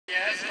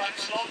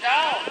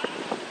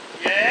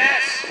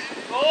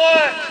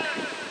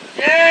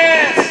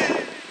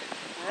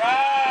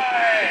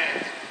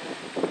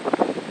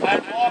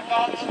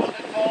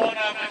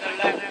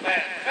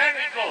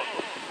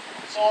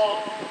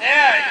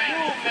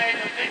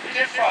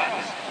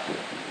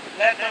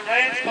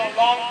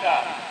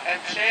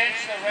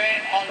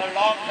the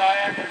long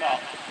diagonal.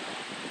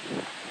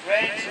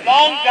 Reins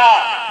longer.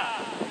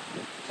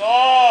 So,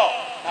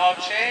 now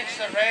change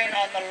the rein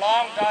on the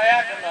long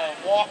diagonal,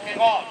 walking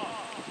on.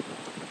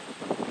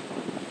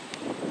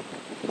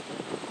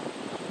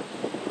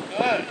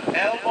 Good.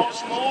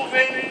 Elbows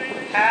moving,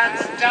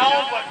 hands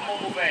downward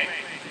moving.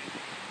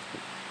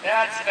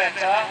 That's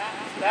better.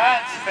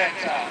 That's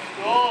better.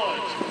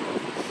 Good.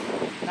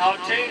 Now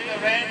take the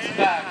reins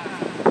back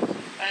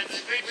and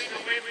switch the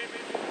whip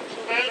to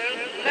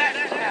the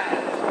left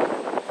hand.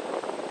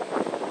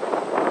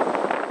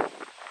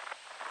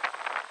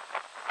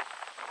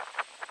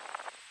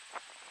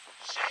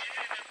 Shape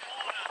in the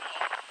corner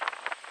now.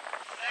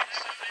 Flex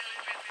a little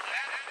bit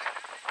left,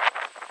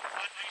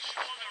 but be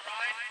sure the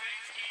right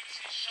rein keeps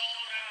his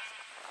shoulder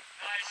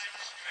nice and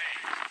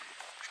straight.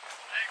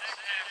 Flex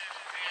left,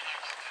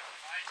 relax left,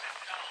 right and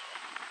down.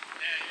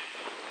 There you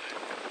go.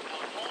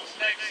 Now both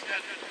legs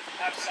can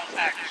have some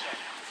action.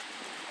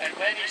 And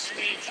when he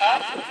speeds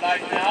up,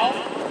 like now,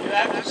 you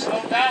have to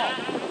slow down.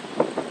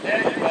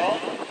 There you go.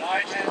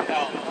 Right hand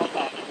down, not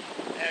up.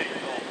 There you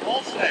go.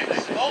 Both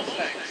legs, both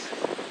legs.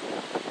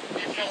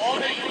 If you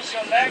only use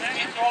your left,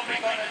 you're probably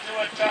going to do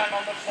a turn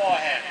on the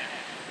forehead.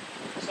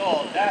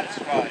 So, that's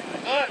right.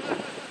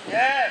 Good.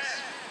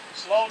 Yes.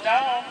 Slow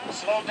down,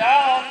 slow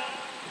down.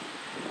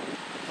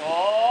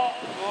 Oh,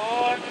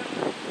 good.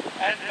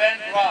 And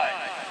bend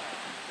right.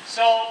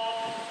 So,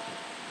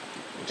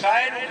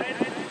 try to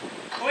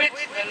quit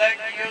the leg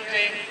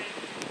yielding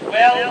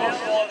well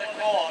before the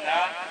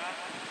corner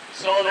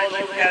so that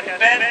you can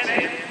bend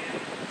it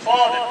for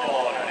the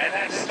corner. And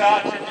then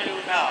start to do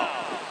now.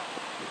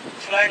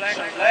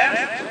 Flexion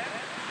left,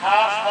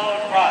 half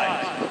hold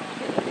right.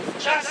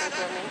 Just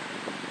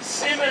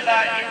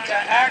similar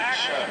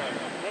interaction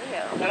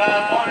that I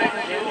wanted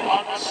to do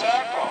on the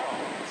circle.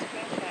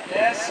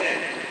 Yes,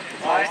 it.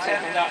 Right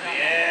hand down.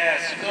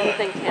 Yes, good.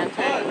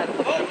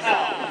 Good. Good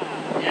now.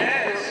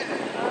 Yes.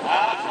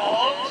 Half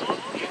hold.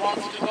 He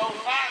wants to go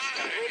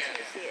faster again.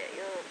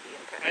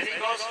 When he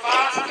goes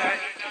faster,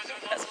 he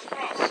doesn't want to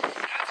cross. That's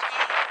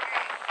good.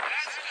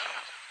 That's good.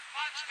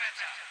 Much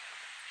better.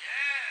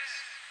 Yes.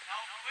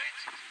 Now quit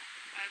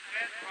and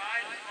bend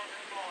right on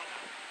the corner.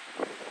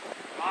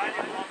 Right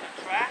on the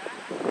track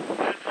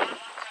and one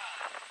more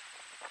time.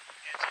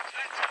 It's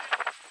better.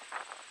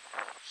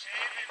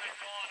 Shape in the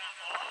corner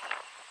off.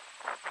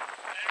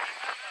 And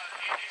remember,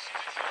 it is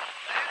with your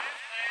left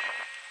leg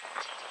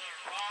to the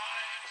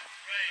right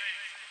rein.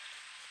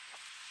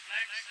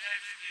 Flex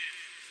left in.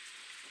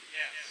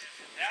 Yes,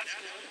 that's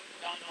good.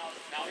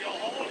 Now you're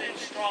holding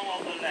strong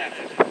on the left.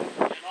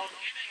 You're not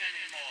giving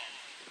anymore.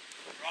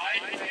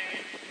 Right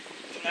rein,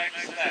 flex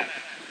left.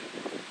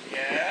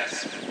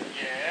 Yes,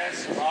 yes,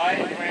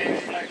 right rein,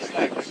 flex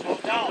left. Slow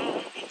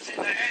down. It's in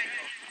the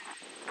ankle.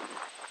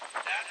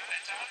 That's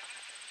better.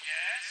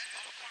 Yes,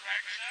 good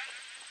correction.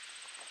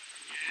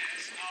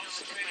 Yes, now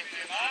straighten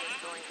him up.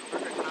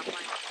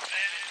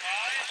 Bend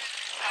right,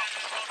 and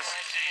drops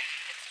it in.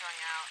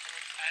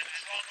 And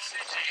drops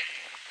it in.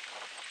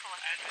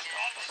 And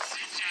drops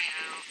it in.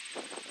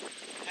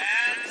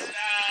 Hands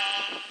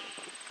down.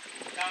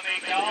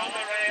 Coming down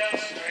the rail,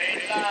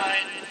 straight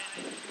line.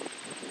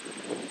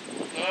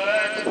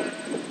 Good.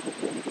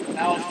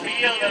 Now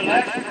feel the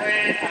left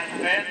rein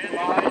and bend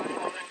right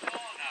for the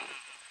corner.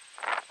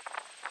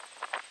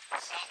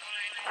 Supple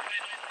in the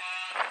middle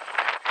part.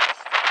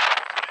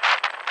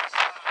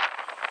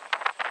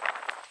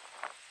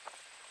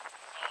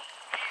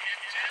 Be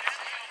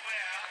intensely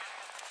aware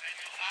when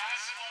you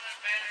ask for the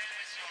bend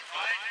with your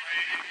right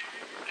rein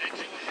that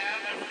you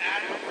have an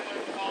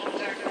adequate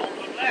contact on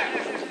the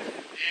left.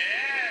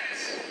 Yes.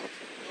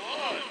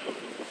 Good.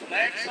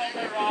 Flex on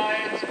the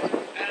right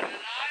and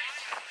light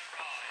on the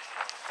right.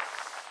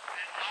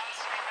 And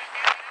ask him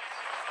again with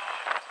your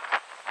right.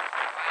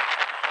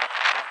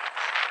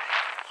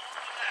 On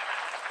the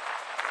left.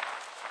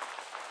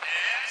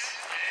 Yes,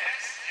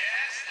 yes,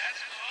 yes,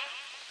 that's good.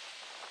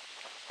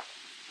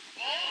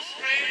 Both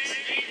reins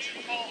need to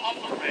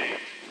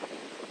cooperate.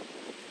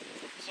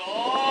 So,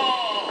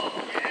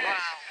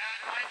 yes,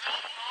 and I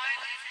don't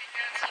mind if he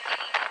gets a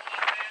little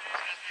bent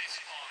at this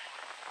point.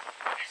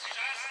 It's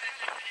just that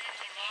you need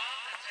to learn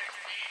the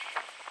technique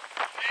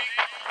to make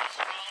those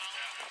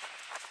rounder.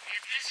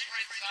 If this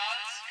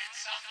results in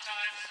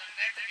sometimes the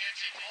neck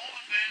getting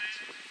overbent,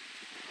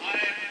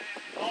 I'm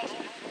not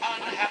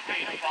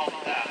unhappy about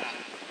that.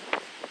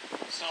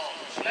 So,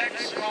 flex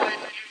right,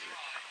 give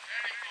right.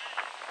 Very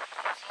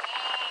good. So,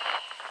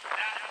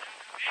 that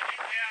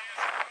making there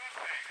was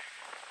perfect.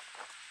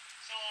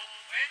 So,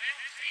 when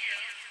you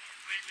feel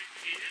with it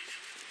is,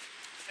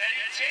 that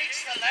it takes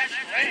the left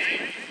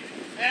rein,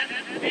 then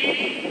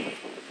be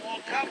for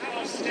a couple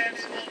of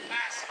steps more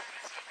passive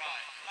with the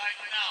right, like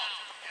now,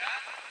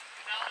 yeah?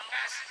 Now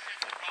passive with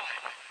the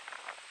right.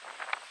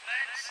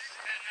 Flex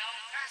and now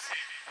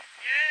passive.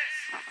 Yes,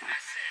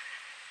 passive.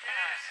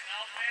 Yes,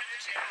 now bend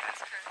Did you here.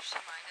 ask her if she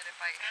minded if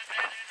I And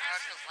then out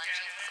passive goes lunching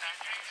again and when stuff?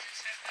 he brings his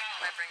head down.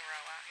 When I bring Ro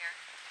out here?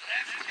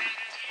 Left hand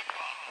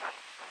deeper.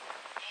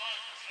 Good.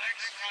 Flex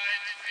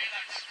right,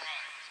 relax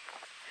right.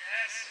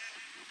 Yes.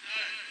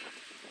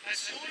 as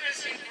soon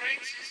as he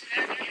brings his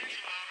neck into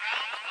a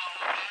round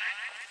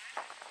outline,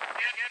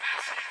 get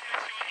massive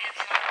with your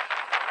inside.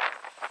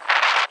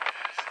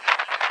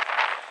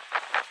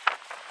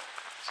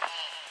 So,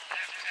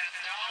 left hand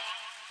down,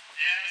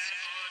 yes,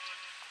 good,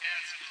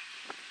 yes,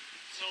 good.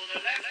 So the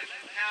left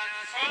hand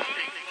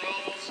firmly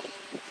closed,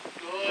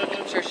 good.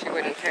 I'm sure she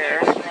wouldn't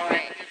care. Flex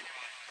right,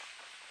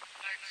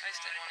 I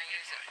just didn't want to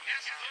use it.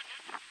 yes, good.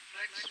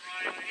 Flex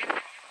right,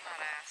 Not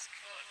ask.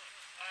 good.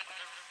 But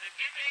the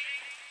giving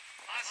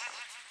must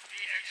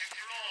be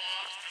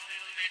explored a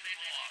little bit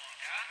more,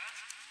 yeah?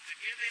 The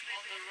giving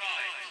on the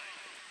right.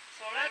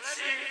 So let's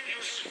see you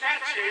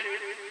scratch it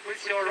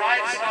with your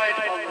right side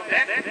on the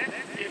neck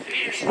if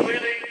he is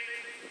willing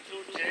to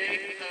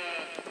take the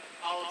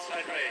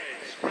outside rail.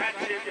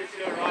 Scratch it with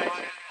your right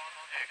hand on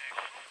the neck.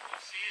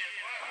 See, it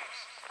works.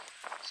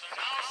 So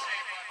now say,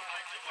 but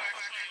I do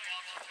actually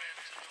want to bend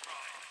to the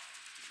right.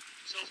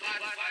 So but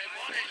I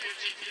wanted you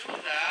to do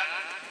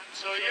that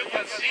so you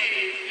can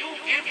see if you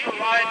give the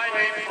right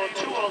rein for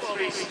 2 or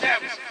 3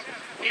 steps,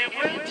 he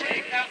will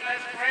take that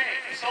left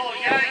rein. So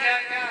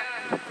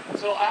yeah.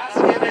 So ask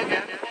him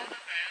again for the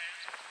bend,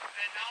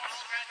 and now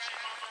scratch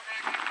him on the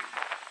neck.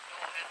 No,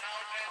 and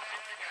now bend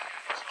him again.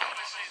 So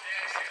obviously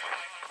there's the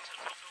right to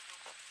look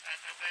at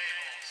the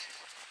veils.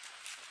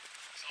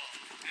 So,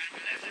 and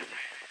the left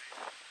rein.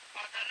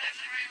 But the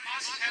left rein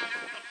must have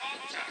the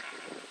contact.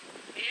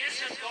 He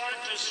isn't going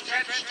to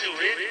stretch to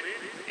it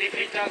if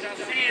he doesn't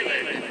feel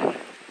it.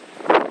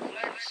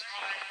 Flex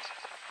right,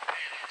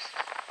 feelings.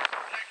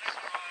 Flex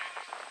right,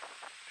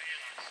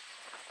 feelings.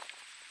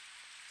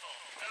 So,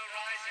 the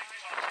rising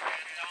top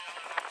again down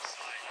the wrong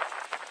side.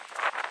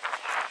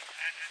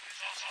 And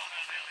toss on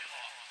a little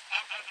more.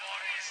 Upper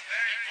body is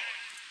very good.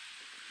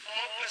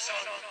 Focus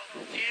on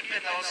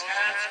keeping those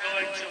hands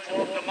going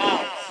toward the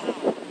mouth,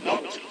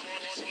 not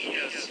toward his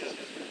ears.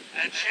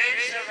 And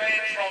change the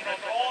rein from the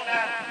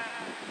corner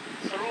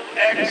through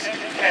X to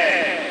K.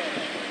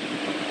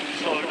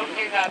 So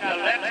looking at the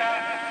letter,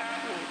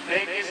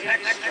 make his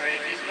neck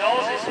straight. His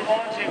nose is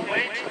pointing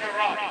way to the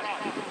right.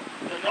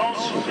 The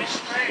nose should be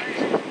straight.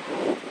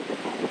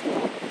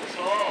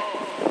 So,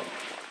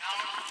 now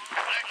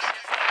flex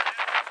his neck.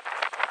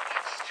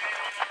 Let's stay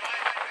on the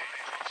right way.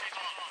 Touching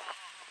on.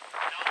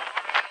 Down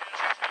the rail,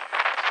 touching the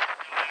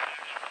left.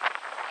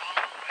 Down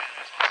the rail,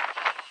 touching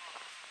on.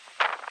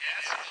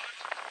 Yes, good.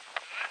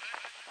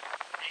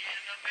 Be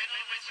in the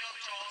middle with your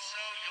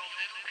torso, your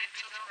little bit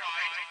to the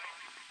right,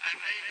 and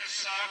make a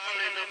circle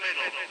in the middle.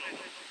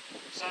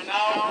 So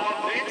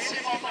now convince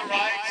him on the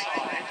right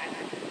side.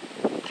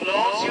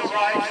 Close your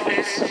right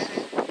fist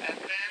and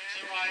bend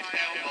your right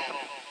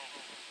elbow.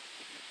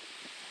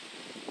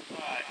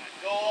 Right,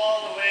 go all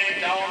the way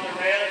down the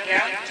rail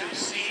again to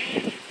C,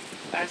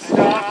 and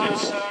start your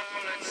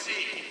circle at C.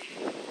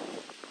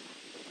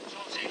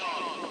 Trotting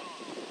on.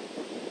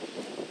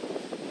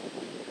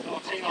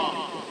 Trotting on.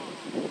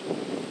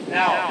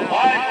 Now,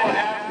 while you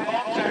have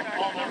contact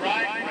on the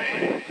right way,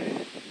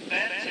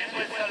 bend him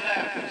with the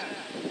left.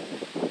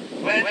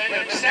 When he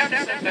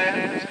accepts the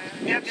bend,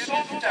 get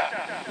softer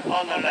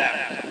on the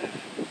left.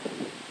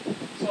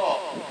 So,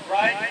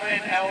 right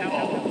rein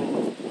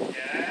elbow.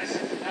 Yes.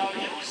 Now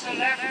use the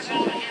left so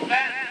he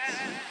bends.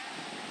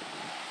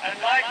 And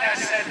like I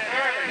said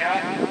earlier,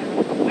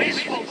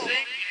 wishful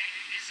thinking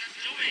isn't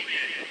doing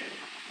it.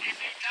 If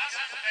he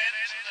doesn't bend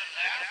to the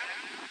left,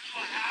 you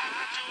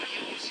have to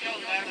use your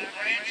left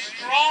rein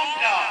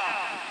stronger.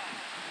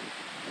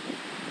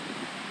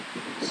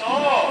 So,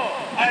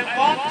 I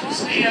want to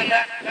see a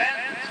left bend.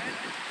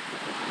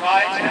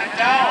 Right hand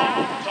down,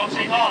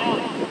 trotting on.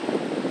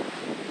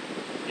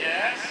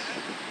 Yes,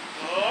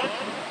 good,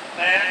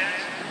 bend.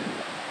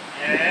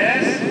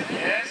 Yes,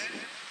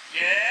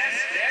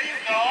 there you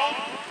go.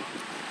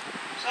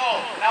 So,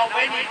 now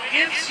when he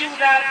gives you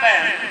that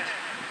bend,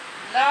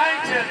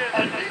 lighten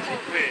a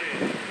little bit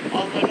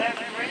on the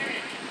left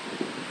rein.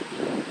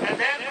 And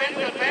then when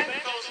the bend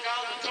goes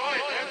down the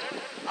toilet,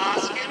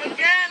 ask him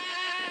again.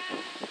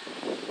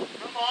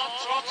 Come on,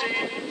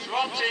 trotting,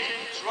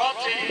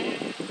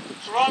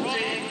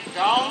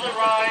 down the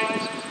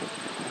right.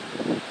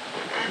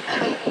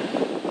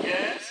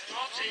 Yes,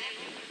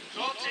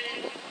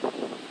 trotting.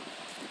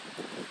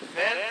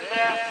 Bend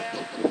left.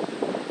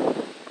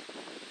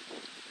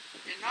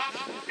 Enough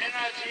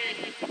energy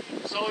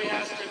so he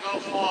has to go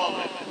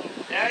forward.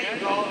 There you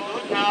go,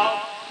 good now.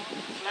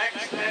 Flex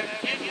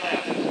left, give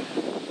left.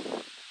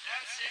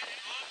 That's it,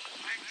 good.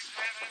 Flex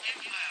left,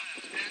 give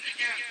left. And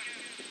again.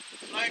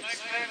 Flex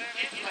left,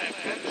 give left.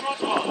 And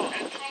trot on.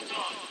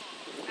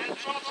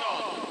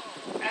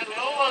 And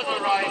lower the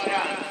right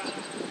hand.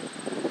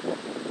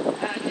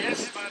 And yes,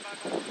 but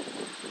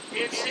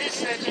it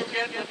insists that you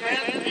get the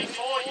bend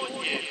before you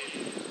give.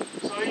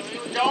 So if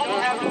you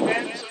don't have a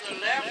bend to the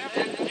left,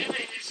 then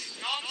giving is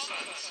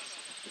nonsense.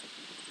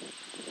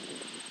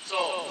 So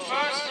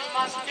first you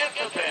must get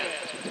the bend.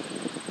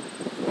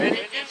 When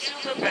he gives you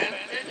the bend,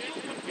 then you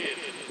can give.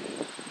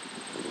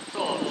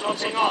 So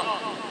trotting on.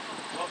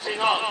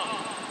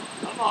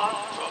 Come on,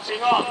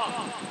 trotting on.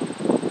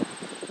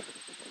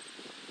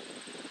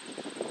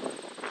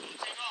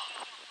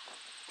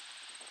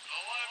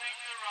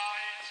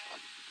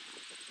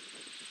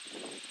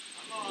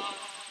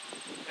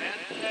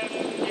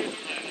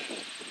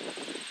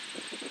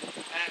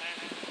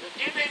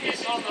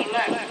 on the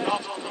left,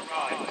 not on the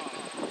right.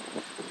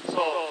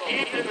 So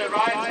keeping the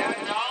right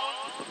hand down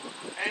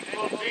and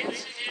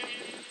convincing him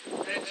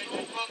that you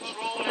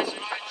control his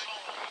right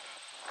shoulder.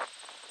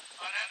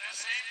 But at the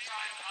same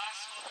time,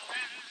 ask for the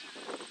bend.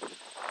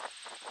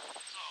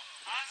 So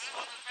ask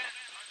for the bend.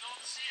 I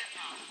don't see it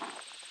now.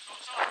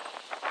 So.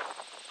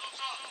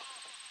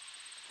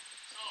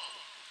 So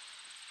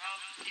now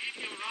keep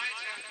your right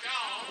hand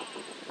down,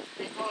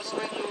 because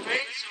when you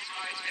raise your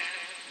right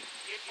hand,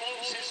 it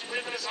pulls his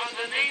withers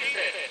underneath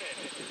it.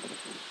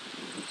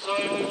 So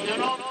you're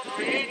not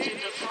creating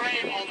the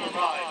frame on the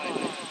right.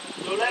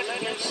 You're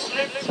letting him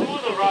slip through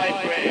the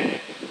right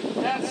brain.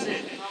 That's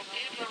it. Now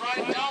keep the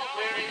right down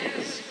where it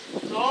is.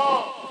 So,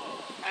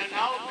 and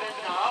now bend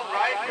now,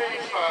 right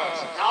brain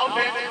first. Now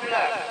bend him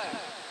left.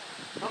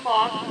 Come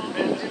on,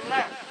 bend him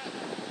left.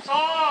 So,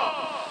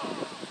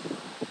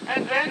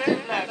 and bend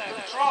him left.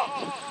 And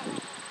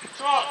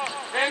trot,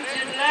 bend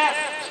him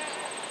left.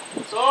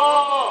 So,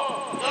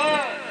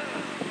 good.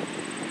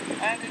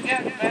 And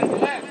again, bend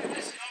left.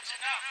 It's not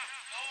enough.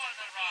 Lower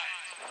the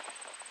right.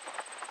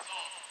 So,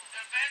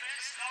 the bend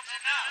is not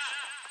enough.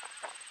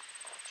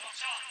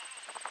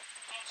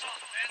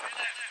 Trot, bend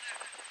left.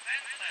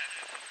 Bend left.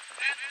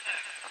 Bend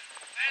left.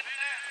 Bend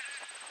left.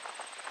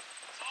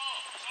 So,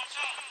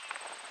 trot.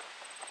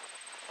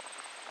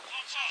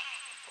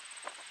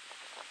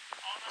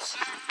 On the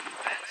circle,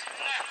 bend him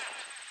left.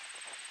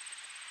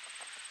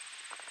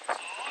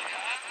 So,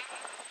 yeah.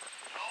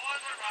 Lower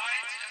the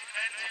right and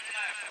bend him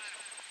left.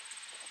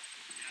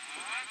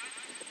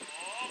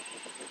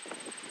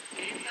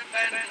 Keep the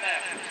bend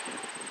left.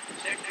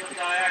 Check your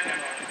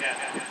diagonal again.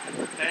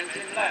 Bend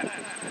him left.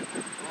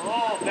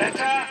 Oh,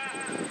 better.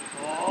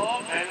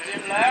 Oh, bend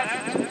him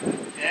left.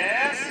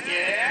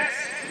 Yes.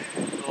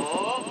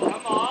 Oh,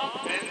 come on,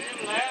 bend him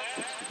left.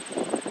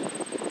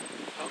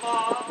 Come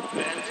on,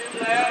 bend him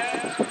left.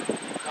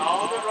 Now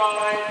the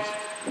right.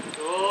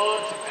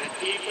 Good. And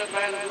keep the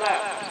bend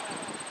left.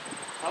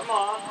 Come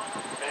on,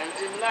 bend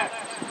him left.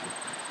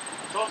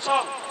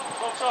 Trot.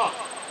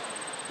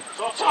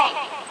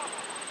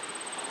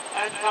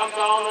 And come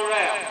down the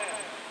rail.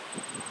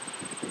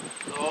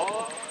 So,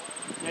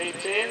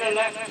 maintain the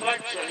left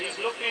flexion. He's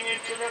looking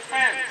into the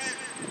fence.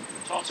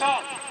 Trot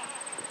on.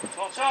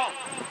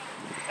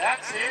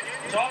 That's it.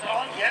 Trot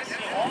on. Yes,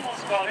 you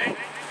almost got it.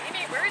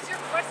 Amy, where's your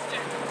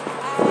question?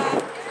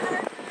 Gerhard,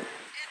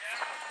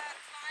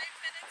 it's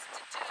 5 minutes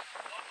to 2.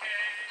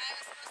 Okay. I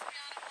was supposed to be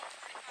on at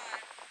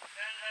 1:45.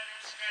 Then let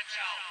him stretch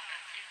out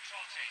and keep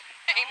trotting.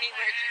 Amy,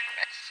 where's your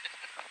question?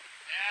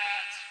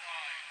 That's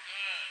right.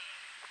 Good.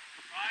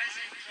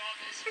 Rising trot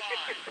is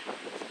fine.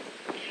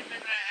 Keeping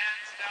the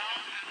hands down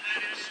and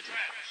let him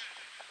stretch.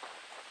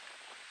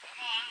 Come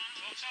on.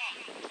 Trot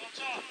on.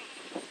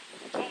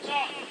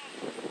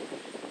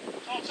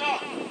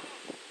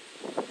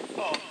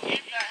 Oh,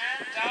 keep the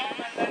hand down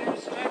and let him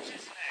stretch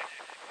his neck.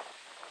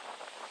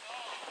 So,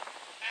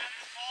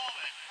 hands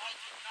forward,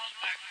 not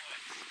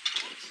backwards.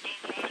 Oops,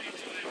 don't run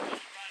into him.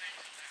 Good.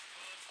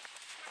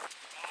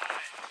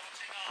 Right,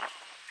 trotting on.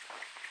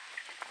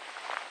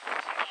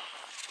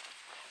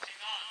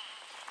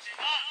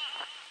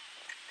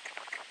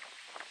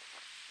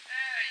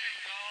 There you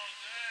go,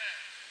 good.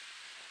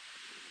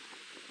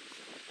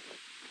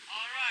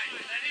 All right,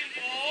 let him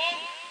walk.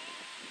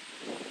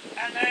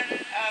 And then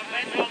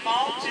when you're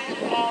mounted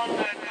on